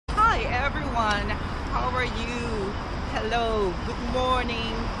everyone. How are you? Hello, good morning,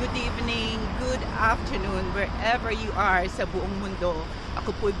 good evening, good afternoon, wherever you are sa buong mundo.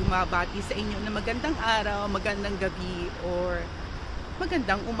 Ako po'y bumabati sa inyo na magandang araw, magandang gabi, or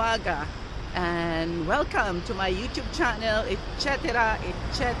magandang umaga. And welcome to my YouTube channel, ETCETERA,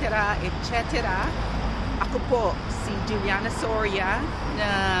 ETCETERA, ETCETERA. Ako po si Juliana Soria na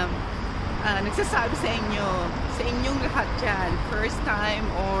nagsasabi sa inyong lahat dyan, first time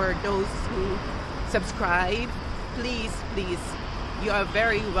or those who subscribe, please, you are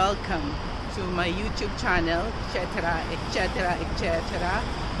very welcome to my YouTube channel, ETCETERA, ETCETERA, ETCETERA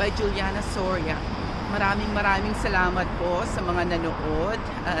by Juliana Soria. Maraming salamat po sa mga nanood,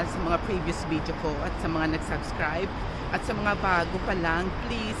 sa mga previous video ko at sa mga nag-subscribe. At sa mga bago pa lang,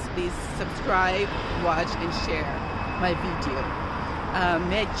 please subscribe, watch, and share my video.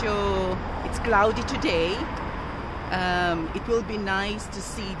 Medyo it's cloudy today. It will be nice to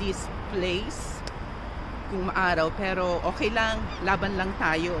see this place kung maaraw, pero okay lang, laban lang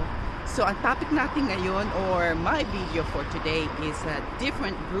tayo. So ang topic natin ngayon, or my video for today, is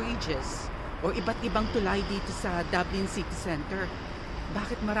different bridges or iba't ibang tulay dito sa Dublin City Center.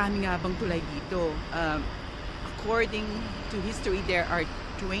 Bakit marami nga bang tulay dito? According to history, there are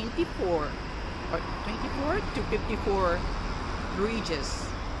 24 to 54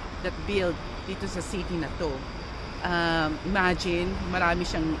 bridges that build dito sa city na to. Imagine, marami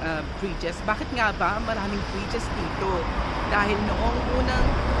siyang bridges. Bakit nga ba maraming bridges dito? Dahil noong unang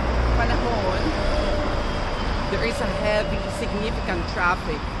panahon, there is a heavy, significant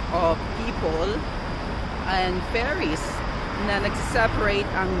traffic of people and ferries na nagsiseparate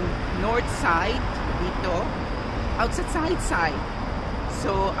ang north side dito out sa south side.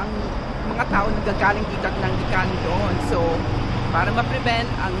 So, ang mga tao nagagaling dito at nanggaling doon. So, para ma-prevent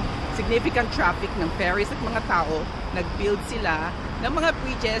ang significant traffic ng ferries at mga tao, nag-build sila ng mga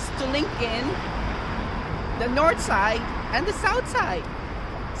bridges to link in the north side and the south side.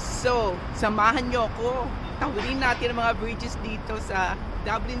 So, samahan nyo ko. Tawilin natin ang mga bridges dito sa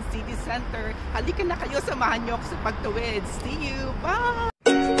Dublin City Center. Halika na kayo, samahan nyo ako sa pagtawid. See you! Bye!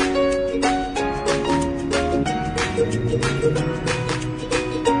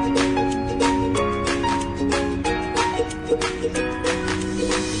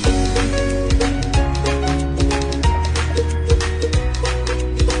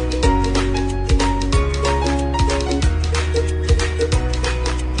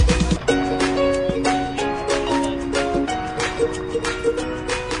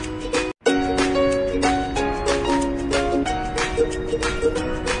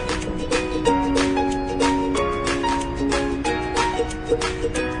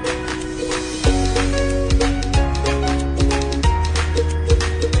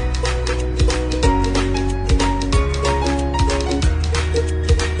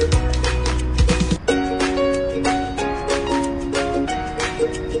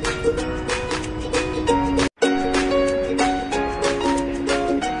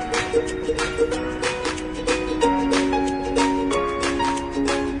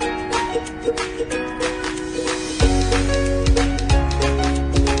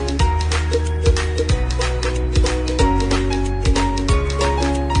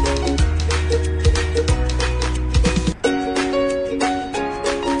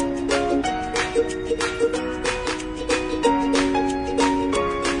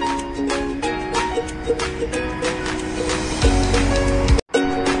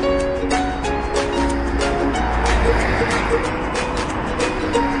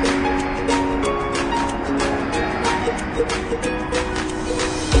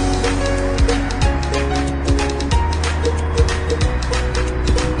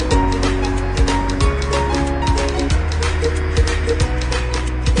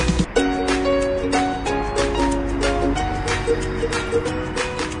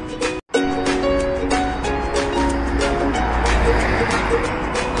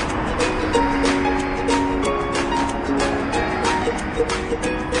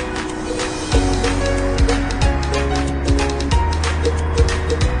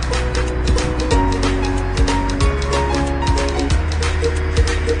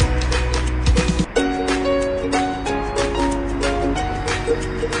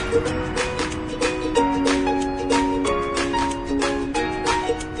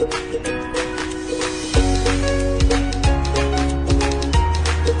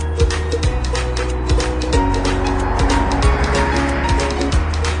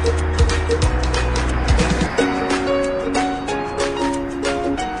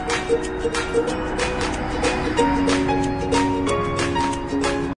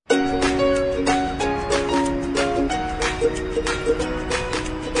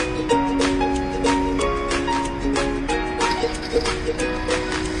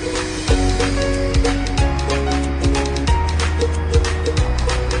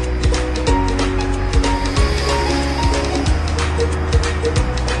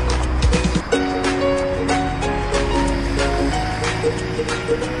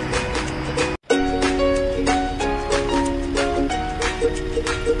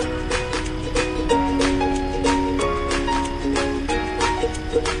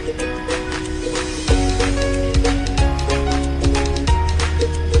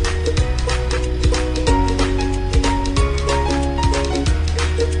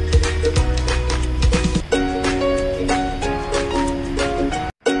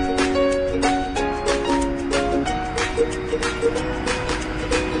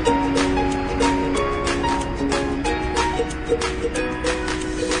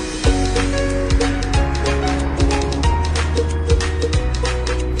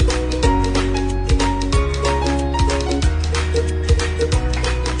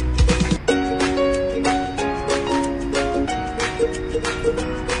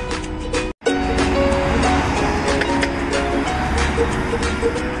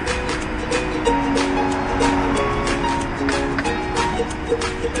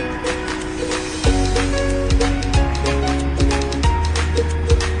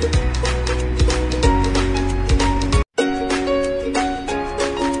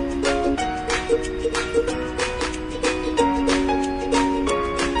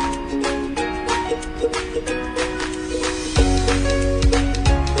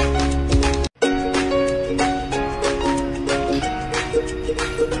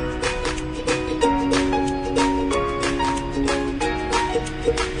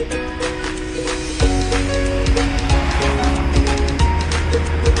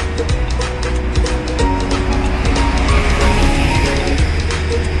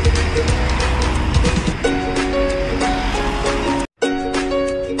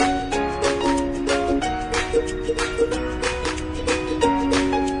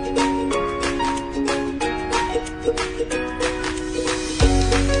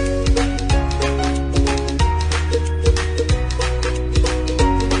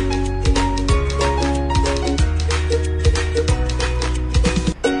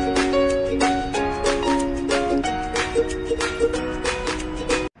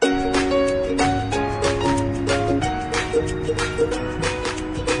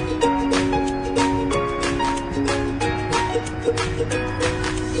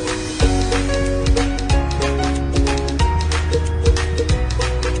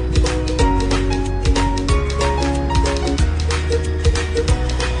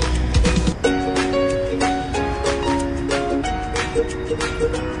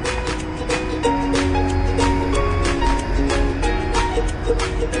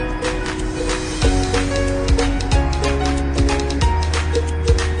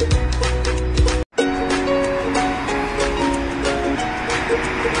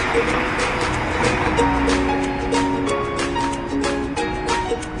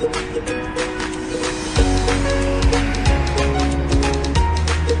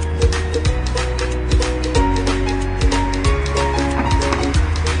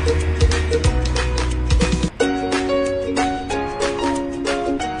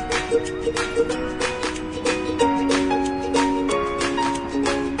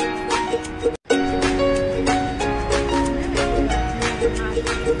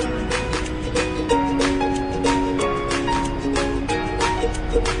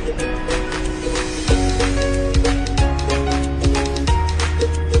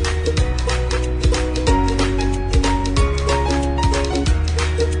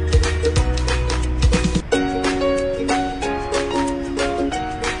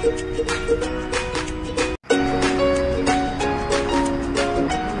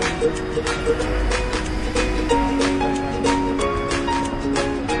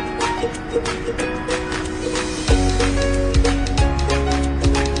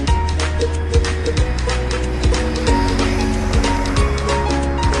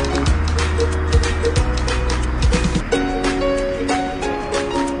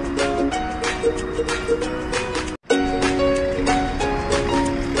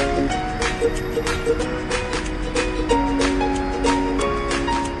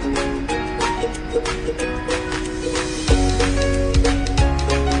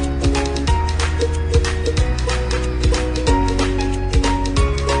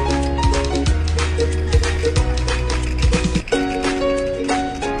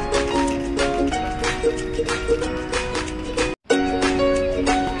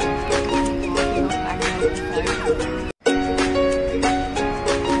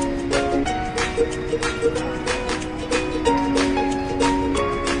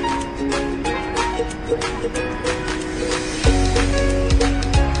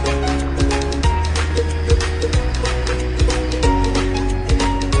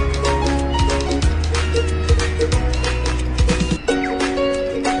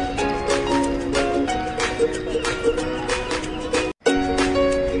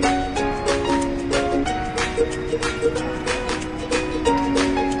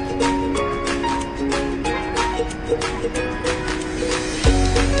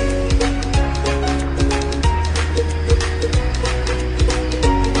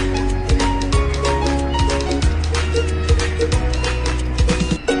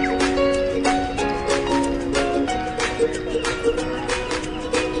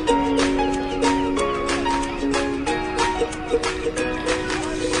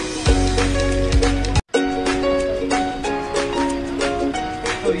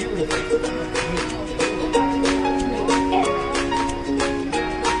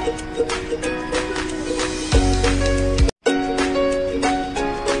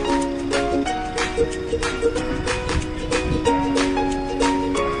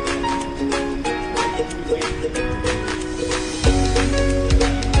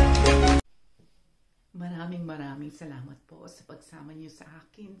 sa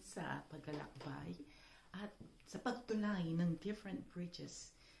akin sa paglalakbay at sa pagtulay ng different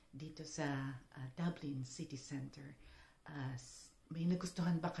bridges dito sa Dublin City Center. May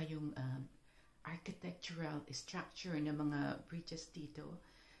nagustuhan ba kayong architectural structure ng mga bridges dito?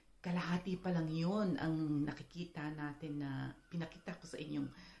 Kalahati pa lang yun ang nakikita natin na pinakita ko sa inyong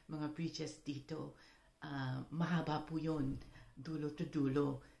mga bridges dito. Mahaba po yun, dulo to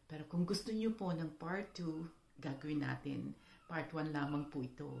dulo. Pero kung gusto niyo po ng part 2, gagawin natin. Part 1 lamang po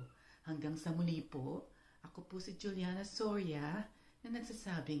ito. Hanggang sa muli po, ako po si Juliana Soria na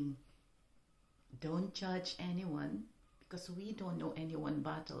nagsasabing, don't judge anyone because we don't know anyone's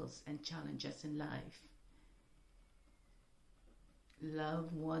battles and challenges in life.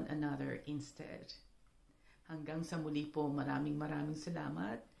 Love one another instead. Hanggang sa muli po, maraming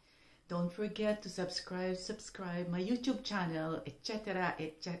salamat. Don't forget to subscribe my YouTube channel, etc.,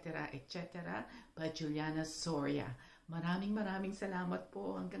 by Juliana Soria. Maraming salamat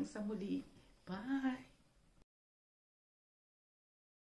po. Hanggang sa muli. Bye!